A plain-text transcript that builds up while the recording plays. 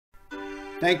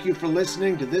Thank you for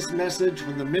listening to this message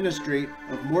from the ministry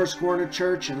of Morse Corner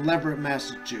Church in Leverett,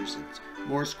 Massachusetts.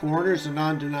 Morse Corner is a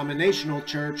non-denominational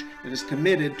church that is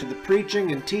committed to the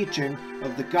preaching and teaching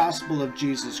of the gospel of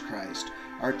Jesus Christ.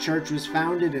 Our church was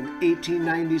founded in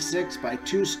 1896 by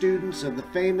two students of the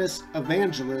famous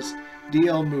evangelist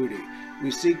D.L. Moody.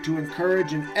 We seek to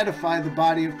encourage and edify the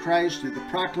body of Christ through the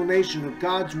proclamation of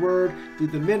God's Word through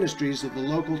the ministries of the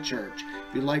local church.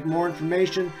 If you'd like more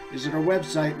information, visit our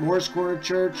website,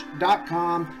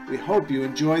 morsecornerchurch.com. We hope you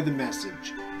enjoy the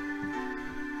message.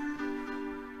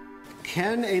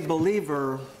 Can a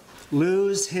believer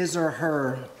lose his or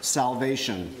her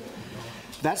salvation?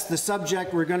 That's the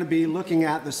subject we're going to be looking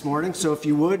at this morning. So if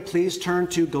you would, please turn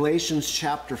to Galatians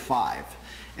chapter 5.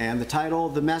 And the title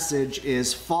of the message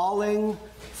is Falling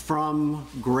from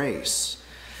Grace.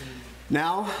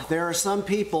 Now, there are some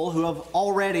people who have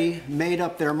already made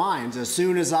up their minds as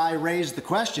soon as I raised the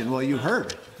question. Well, you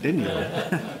heard, didn't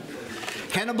you?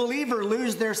 Can a believer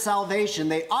lose their salvation?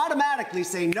 They automatically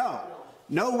say no.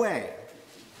 No way.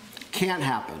 Can't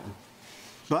happen.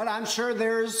 But I'm sure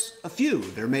there's a few.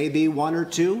 There may be one or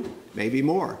two, maybe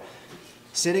more,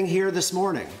 sitting here this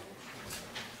morning.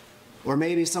 Or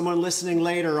maybe someone listening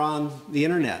later on the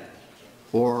internet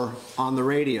or on the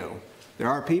radio. There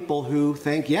are people who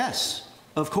think, yes,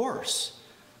 of course,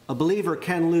 a believer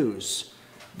can lose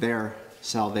their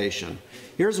salvation.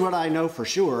 Here's what I know for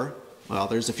sure. Well,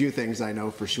 there's a few things I know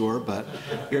for sure, but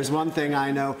here's one thing I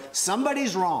know.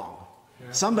 Somebody's wrong.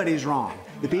 Somebody's wrong.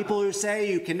 The people who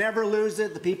say you can never lose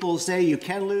it, the people who say you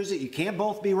can lose it, you can't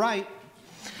both be right.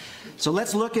 So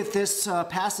let's look at this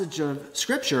passage of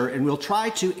Scripture, and we'll try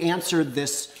to answer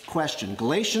this question.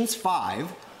 Galatians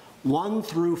 5, 1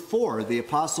 through 4, the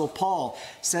Apostle Paul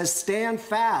says, "Stand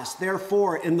fast,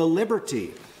 therefore, in the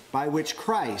liberty by which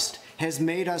Christ has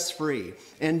made us free,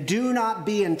 and do not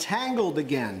be entangled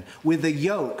again with the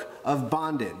yoke of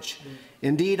bondage.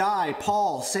 Indeed, I,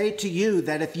 Paul, say to you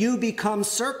that if you become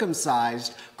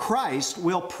circumcised, Christ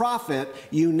will profit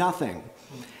you nothing.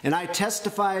 And I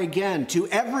testify again to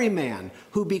every man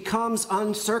who becomes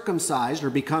uncircumcised, or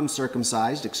becomes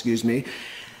circumcised,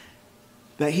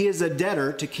 that he is a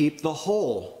debtor to keep the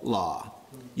whole law.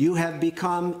 You have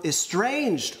become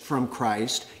estranged from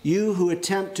Christ. You who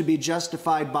attempt to be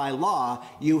justified by law,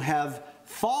 you have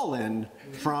fallen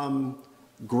from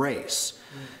grace."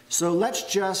 So let's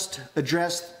just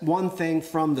address one thing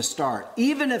from the start.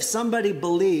 Even if somebody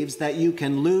believes that you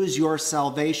can lose your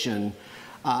salvation,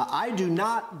 I do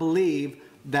not believe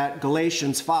that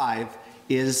Galatians 5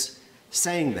 is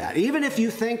saying that. Even if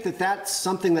you think that that's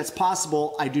something that's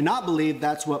possible, I do not believe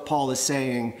that's what Paul is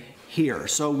saying here.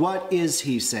 So what is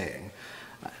he saying?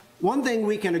 One thing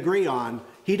we can agree on,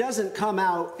 he doesn't come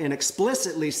out and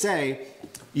explicitly say,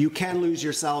 you can lose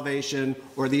your salvation,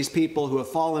 or these people who have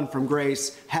fallen from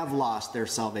grace have lost their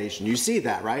salvation. You see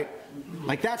that, right?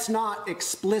 Like, that's not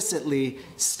explicitly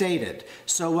stated.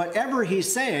 So whatever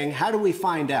he's saying, how do we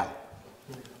find out?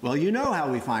 Well, you know how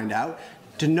we find out.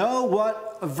 To know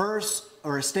what a verse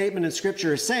or a statement in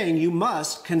Scripture is saying, you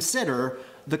must consider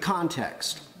the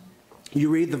context. You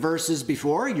read the verses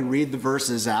before, you read the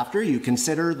verses after, you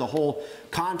consider the whole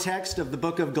context of the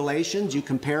book of Galatians, you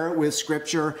compare it with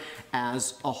Scripture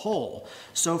as a whole.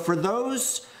 So for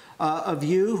those of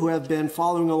you who have been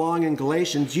following along in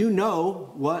Galatians, you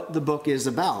know what the book is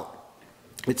about.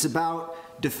 It's about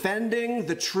defending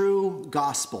the true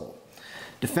gospel.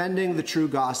 Defending the true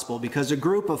gospel, because a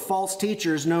group of false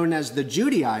teachers known as the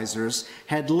Judaizers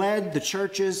had led the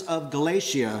churches of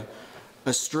Galatia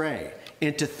astray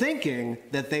into thinking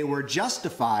that they were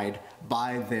justified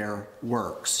by their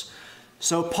works.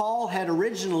 So Paul had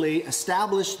originally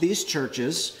established these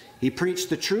churches. He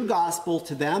preached the true gospel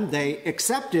to them. They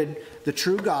accepted the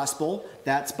true gospel.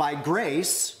 That's by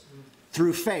grace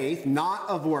through faith, not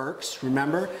of works.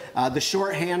 Remember, the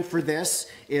shorthand for this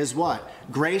is what?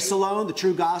 Grace alone. The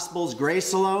true gospel is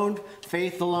grace alone,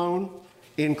 faith alone,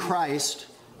 in Christ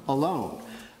alone.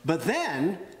 But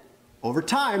then, over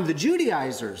time, the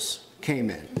Judaizers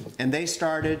came in, and they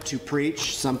started to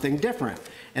preach something different.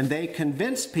 And they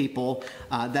convinced people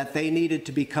that they needed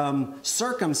to become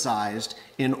circumcised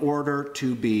in order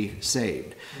to be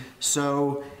saved.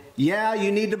 So, yeah,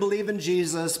 you need to believe in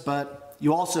Jesus, but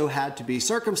you also had to be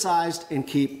circumcised and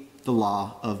keep the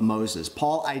law of Moses.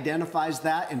 Paul identifies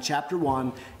that in chapter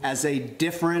 1 as a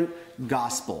different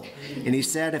gospel. And he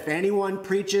said, if anyone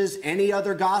preaches any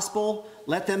other gospel,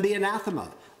 let them be anathema.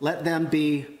 Let them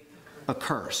be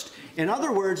accursed. In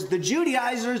other words, the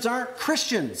Judaizers aren't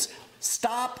Christians.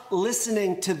 Stop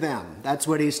listening to them. That's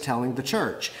what he's telling the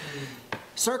church.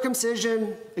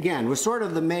 Circumcision, again, was sort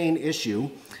of the main issue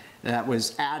that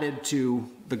was added to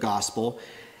the gospel.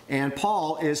 And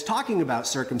Paul is talking about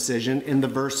circumcision in the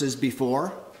verses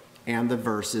before and the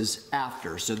verses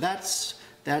after. So that's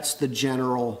the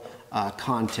general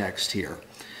context here.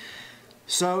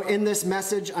 So in this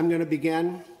message, I'm going to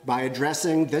begin by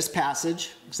addressing this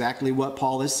passage, exactly what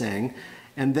Paul is saying.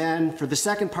 And then for the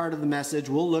second part of the message,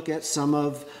 we'll look at some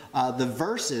of the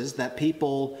verses that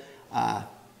people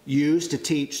use to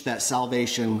teach that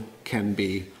salvation can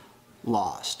be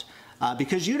lost.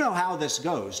 Because you know how this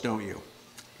goes, don't you?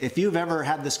 If you've ever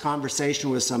had this conversation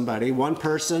with somebody, one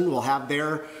person will have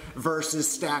their verses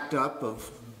stacked up of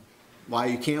why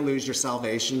you can't lose your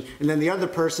salvation, and then the other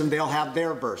person, they'll have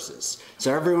their verses.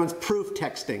 So everyone's proof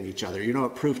texting each other. You know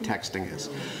what proof texting is.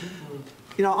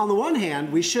 You know, on the one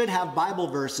hand, we should have Bible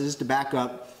verses to back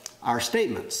up our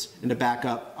statements and to back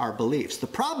up our beliefs. The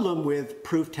problem with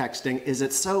proof texting is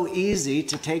it's so easy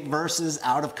to take verses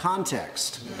out of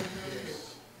context.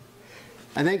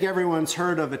 I think everyone's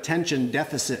heard of attention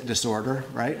deficit disorder,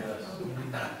 right?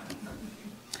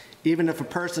 Even if a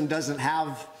person doesn't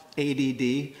have ADD,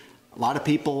 a lot of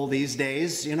people these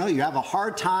days, you know, you have a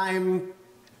hard time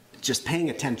just paying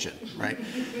attention, right?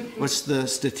 What's the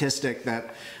statistic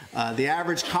that the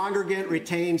average congregant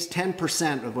retains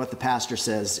 10% of what the pastor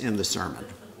says in the sermon?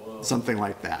 Something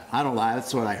like that. I don't know,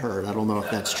 that's what I heard. I don't know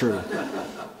if that's true.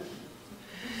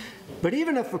 But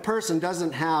even if a person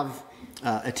doesn't have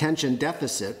attention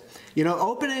deficit, you know,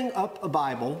 opening up a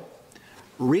Bible,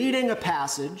 reading a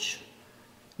passage,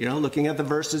 you know, looking at the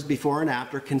verses before and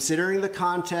after, considering the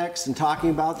context and talking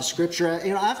about the scripture,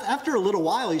 you know, after a little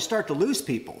while, you start to lose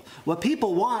people. What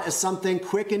people want is something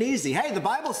quick and easy. Hey, the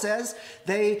Bible says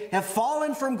they have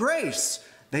fallen from grace.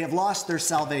 They have lost their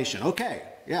salvation. Okay,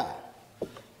 yeah.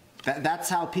 That's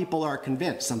how people are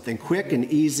convinced, something quick and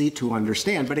easy to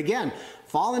understand. But again,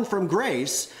 fallen from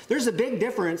grace, there's a big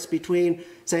difference between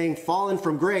saying fallen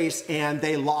from grace and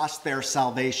they lost their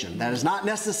salvation. That is not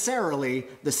necessarily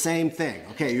the same thing.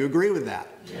 Okay, you agree with that?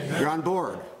 Yes. You're on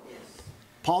board. Yes.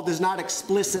 Paul does not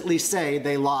explicitly say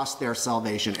they lost their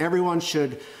salvation. Everyone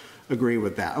should agree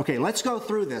with that. Okay, let's go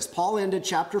through this. Paul ended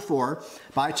chapter 4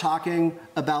 by talking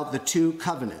about the two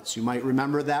covenants. You might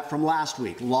remember that from last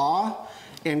week, law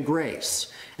and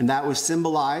grace. And that was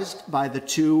symbolized by the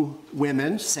two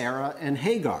women, Sarah and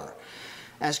Hagar.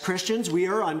 As Christians,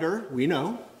 we're under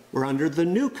the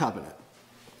new covenant.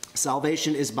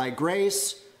 Salvation is by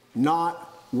grace,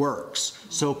 not works.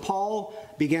 So Paul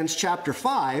begins chapter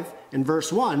 5 in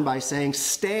verse 1 by saying,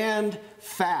 "Stand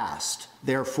fast,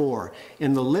 therefore,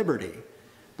 in the liberty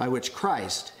by which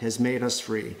Christ has made us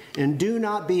free, and do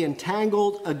not be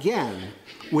entangled again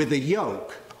with a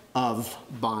yoke of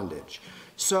bondage."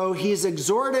 So he's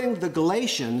exhorting the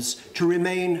Galatians to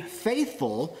remain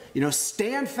faithful, you know,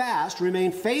 stand fast,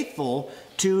 remain faithful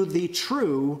to the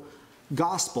true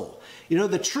gospel. You know,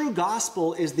 the true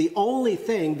gospel is the only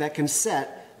thing that can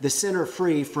set the sinner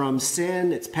free from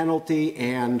sin, its penalty,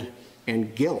 and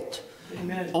guilt.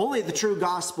 Amen. Only the true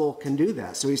gospel can do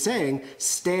that. So he's saying,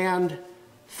 stand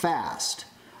fast.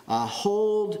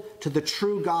 Hold to the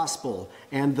true gospel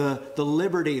and the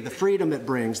liberty, the freedom it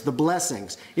brings, the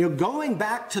blessings. You know, going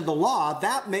back to the law,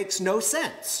 that makes no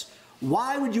sense.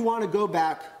 Why would you want to go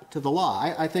back to the law?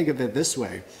 I think of it this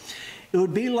way. It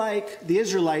would be like the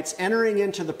Israelites entering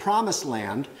into the promised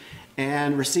land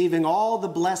and receiving all the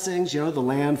blessings, you know, the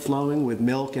land flowing with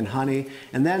milk and honey.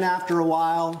 And then after a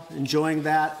while, enjoying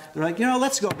that, they're like, you know,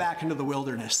 let's go back into the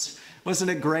wilderness.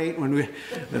 Wasn't it great when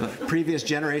the previous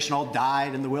generation all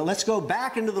died in the wilderness? Let's go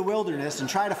back into the wilderness and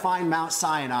try to find Mount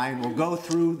Sinai, and we'll go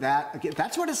through that again.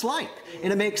 That's what it's like,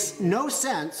 and it makes no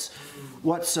sense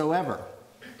whatsoever.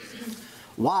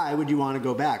 Why would you want to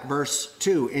go back? Verse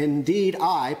 2, "Indeed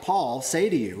I, Paul, say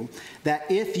to you that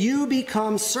if you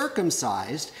become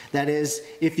circumcised," that is,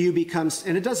 if you become,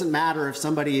 and it doesn't matter if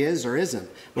somebody is or isn't,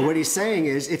 but what he's saying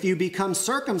is, if you become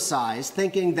circumcised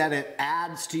thinking that it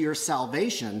adds to your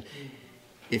salvation,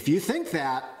 if you think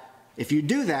that, if you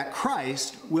do that,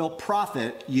 Christ will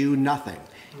profit you nothing.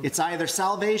 It's either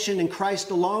salvation in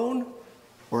Christ alone,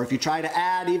 or if you try to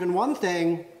add even one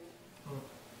thing,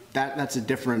 that's a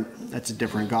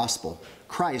different gospel.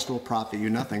 Christ will profit you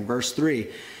nothing. Verse 3,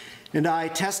 "And I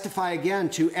testify again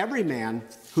to every man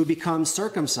who becomes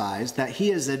circumcised that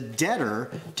he is a debtor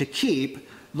to keep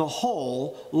the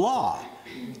whole law."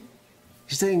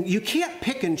 He's saying you can't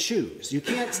pick and choose. You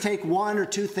can't take one or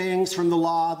two things from the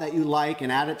law that you like and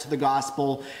add it to the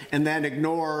gospel and then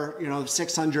ignore, you know,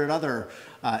 600 other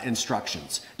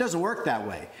instructions. It doesn't work that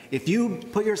way. If you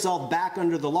put yourself back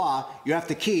under the law, you have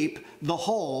to keep the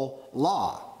whole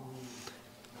law.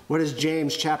 What does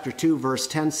James chapter 2 verse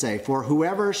 10 say? "For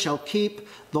whoever shall keep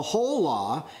the whole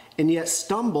law and yet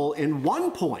stumble in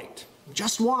one point,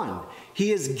 just one.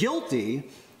 He is guilty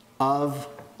of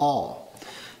all.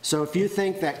 So if you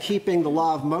think that keeping the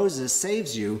law of Moses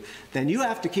saves you, then you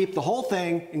have to keep the whole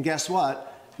thing, and guess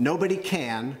what? Nobody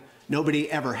can,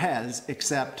 nobody ever has,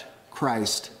 except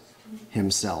Christ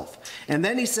himself. And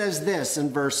then he says this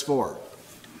in verse 4.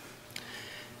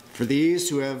 For these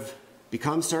who have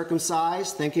become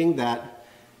circumcised, thinking that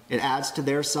it adds to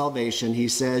their salvation, he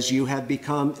says, you have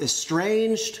become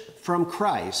estranged from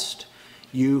Christ,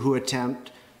 you who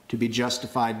attempt to be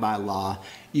justified by law.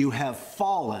 You have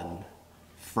fallen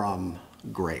from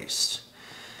grace.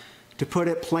 To put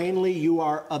it plainly, you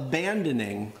are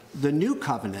abandoning the new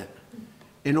covenant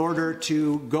in order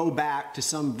to go back to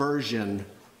some version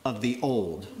of the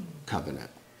old covenant.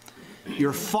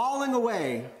 You're falling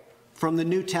away from the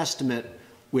New Testament,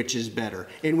 which is better.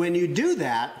 And when you do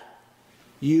that,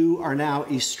 you are now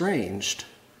estranged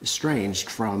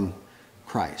from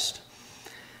Christ.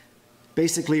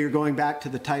 Basically, you're going back to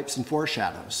the types and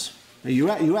foreshadows. You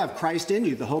have Christ in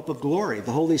you, the hope of glory,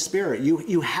 the Holy Spirit.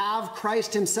 You have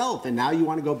Christ himself, and now you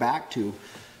want to go back to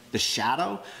the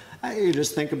shadow? You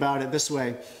just think about it this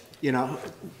way. You know,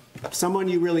 someone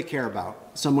you really care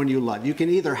about, someone you love. You can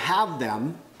either have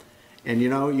them, and you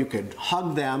know, you could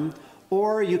hug them,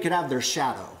 or you could have their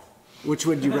shadow. Which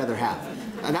would you rather have?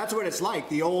 And that's what it's like.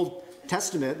 The Old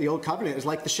Testament, the Old Covenant is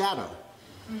like the shadow.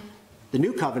 The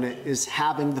New Covenant is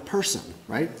having the person,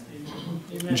 right?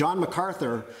 Amen. John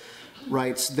MacArthur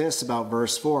writes this about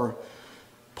verse 4.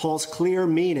 Paul's clear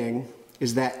meaning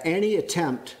is that any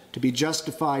attempt to be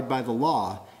justified by the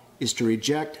law is to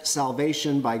reject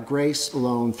salvation by grace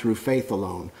alone through faith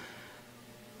alone.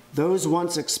 Those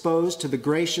once exposed to the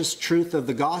gracious truth of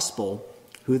the gospel,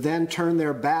 who then turn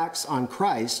their backs on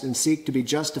Christ and seek to be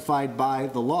justified by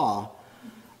the law,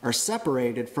 are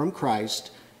separated from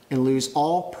Christ and lose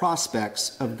all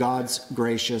prospects of God's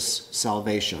gracious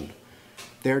salvation.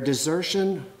 Their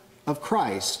desertion of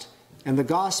Christ and the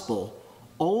gospel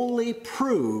only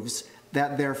proves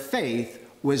that their faith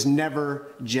was never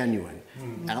genuine.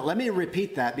 And let me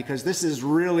repeat that, because this is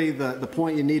really the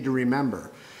point you need to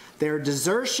remember. Their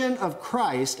desertion of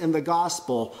Christ and the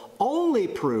gospel only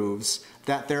proves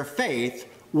that their faith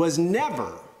was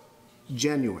never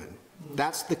genuine.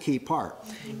 That's the key part.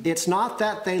 It's not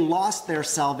that they lost their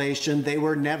salvation, they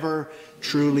were never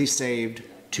truly saved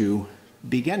to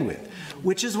begin with,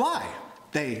 which is why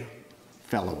they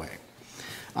fell away.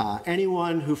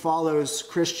 Anyone who follows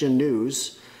Christian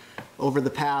news over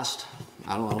the past,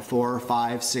 4,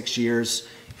 5, 6 years,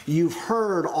 you've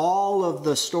heard all of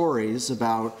the stories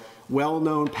about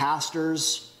well-known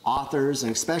pastors, authors,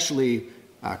 and especially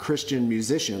Christian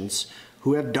musicians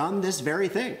who have done this very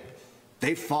thing.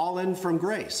 They've fallen from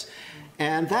grace.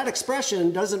 And that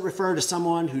expression doesn't refer to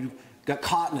someone who got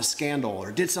caught in a scandal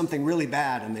or did something really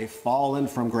bad and they've fallen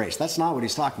from grace. That's not what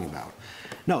he's talking about.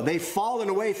 No, they've fallen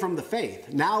away from the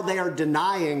faith. Now they are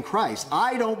denying Christ.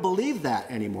 I don't believe that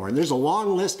anymore. And there's a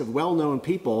long list of well-known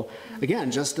people,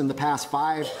 again, just in the past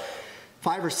five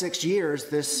or 6 years,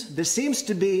 this seems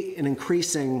to be an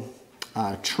increasing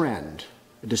trend,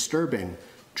 a disturbing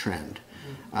trend.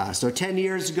 So 10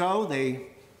 years ago,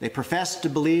 they professed to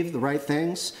believe the right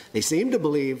things. They seem to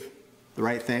believe the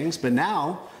right things, but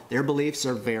now their beliefs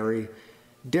are very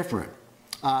different.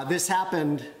 This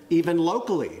happened even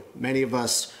locally. Many of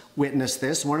us witnessed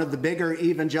this. One of the bigger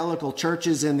evangelical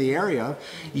churches in the area,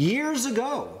 years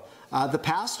ago, the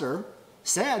pastor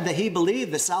said that he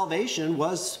believed that salvation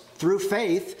was through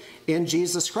faith in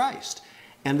Jesus Christ.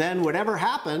 And then whatever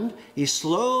happened, he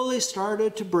slowly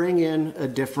started to bring in a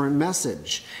different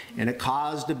message. And it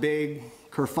caused a big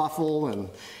kerfuffle.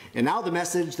 And now the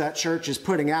message that church is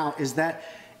putting out is that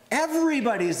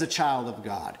everybody is a child of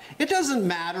God. It doesn't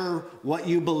matter what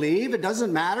you believe. It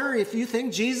doesn't matter if you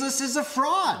think Jesus is a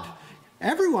fraud.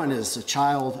 Everyone is a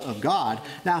child of God.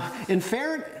 Now, in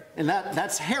fairness, and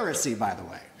that's heresy, by the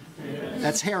way.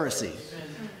 That's heresy.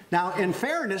 Now, in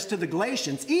fairness to the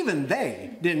Galatians, even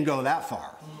they didn't go that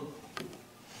far.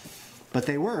 But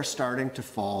they were starting to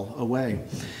fall away.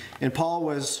 And Paul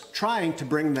was trying to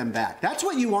bring them back. That's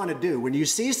what you want to do. When you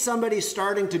see somebody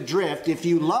starting to drift, if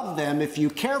you love them, if you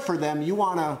care for them, you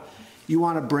want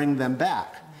to bring them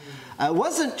back. It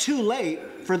wasn't too late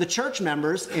for the church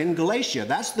members in Galatia.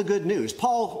 That's the good news.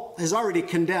 Paul has already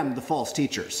condemned the false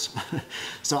teachers.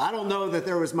 So I don't know that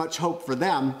there was much hope for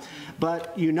them.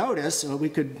 But you notice, we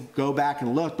could go back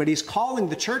and look, but he's calling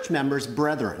the church members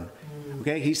brethren.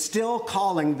 Okay, he's still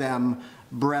calling them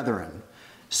brethren.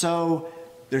 So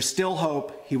there's still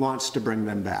hope. He wants to bring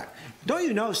them back. Don't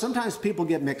you know, sometimes people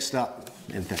get mixed up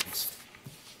in things.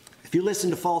 If you listen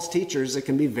to false teachers, it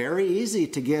can be very easy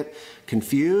to get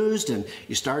confused and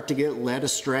you start to get led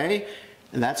astray.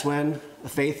 And that's when a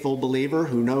faithful believer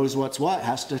who knows what's what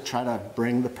has to try to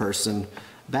bring the person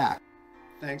back.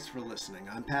 Thanks for listening.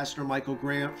 I'm Pastor Michael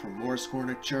Grant from Morris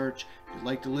Corner Church. If you'd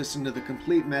like to listen to the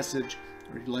complete message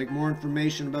or if you'd like more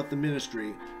information about the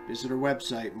ministry, visit our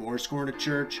website,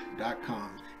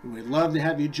 morriscornerchurch.com. And we'd love to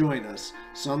have you join us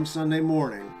some Sunday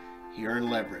morning here in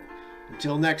Leverett.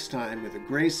 Until next time, may the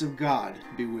grace of God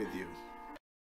be with you.